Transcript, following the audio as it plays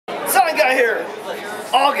Sign Guy here.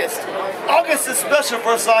 August. August is special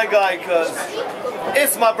for a Sign Guy because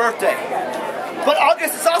it's my birthday. But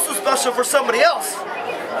August is also special for somebody else.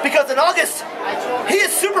 Because in August, he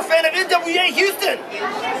is Superfan of NWA Houston.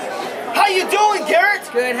 How you doing, Garrett?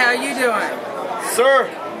 Good, how you doing? Sir,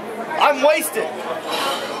 I'm wasted.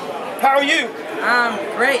 How are you?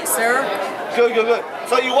 I'm great, sir. Good, good, good.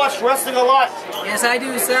 So you watch wrestling a lot? Yes, I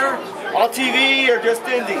do, sir. On TV or just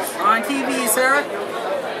indies? On TV, sir.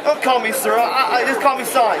 Don't call me sir, just call me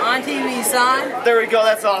Sign. On TV, son. There we go,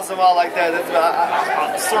 that's awesome, I like that.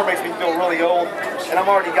 Sir makes me feel really old, and I'm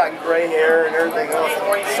already got gray hair and everything else.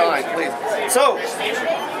 Sign, please. So,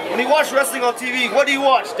 when you watch wrestling on TV, what do you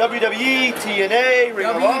watch? WWE, TNA, Ring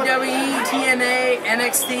of Honor? WWE, TNA,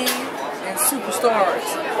 NXT, and Superstars.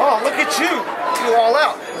 Oh, look at you. You're all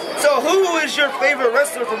out. So, who is your favorite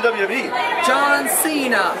wrestler from WWE? John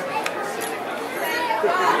Cena.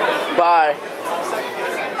 Bye.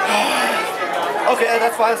 Okay,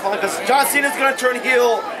 that's fine, because John Cena's going to turn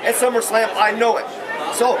heel at SummerSlam, I know it.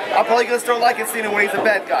 So, I'm probably going to start liking Cena when he's a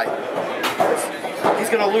bad guy. He's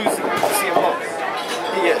going to lose to CM Punk.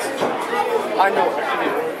 He is. I know it.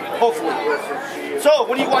 Hopefully. So,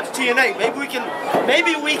 when you watch TNA, maybe we can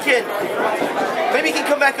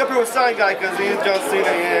come back up here with Sign Guy, because he is John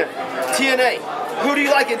Cena, yeah. TNA. Who do you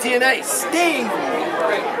like in TNA? Sting.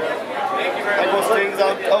 I know Stings,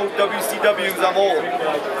 I'm WCWs, I'm old.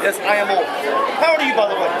 Yes, I am old. How old are you, by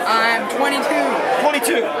the way? I'm 22.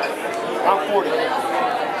 22. I'm 40.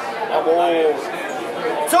 I'm old.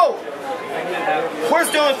 So, where's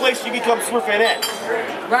the only place you become Superfan at?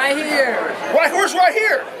 Right here. Right, where's right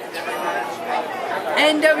here?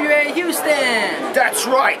 NWA Houston. That's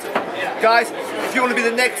right. Guys, if you want to be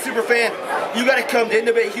the next Superfan, you got to come to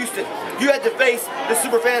NWA Houston. You had to face the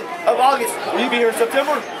Superfan of August. Will you be here in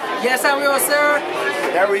September? Yes, I will, sir.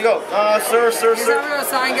 There we go. Sir. Yes, I will,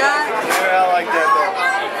 Sign Guy. Yeah, I like that, though.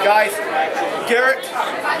 Guys, Garrett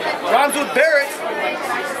rhymes with Barrett.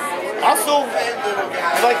 Also,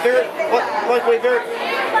 you like Barrett? What? Wait, Barrett?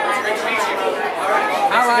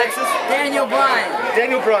 I like Daniel Bryan.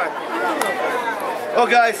 Daniel Bryan. Well,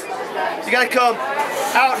 guys, you got to come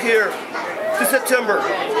out here to September.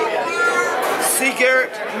 See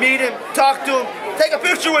Garrett, meet him, talk to him, take a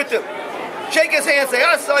picture with him. Shake his hand, say,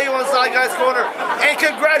 I saw you on Sign Guy's Corner, and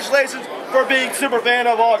congratulations for being Superfan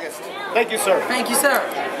of August. Thank you, sir. Thank you, sir.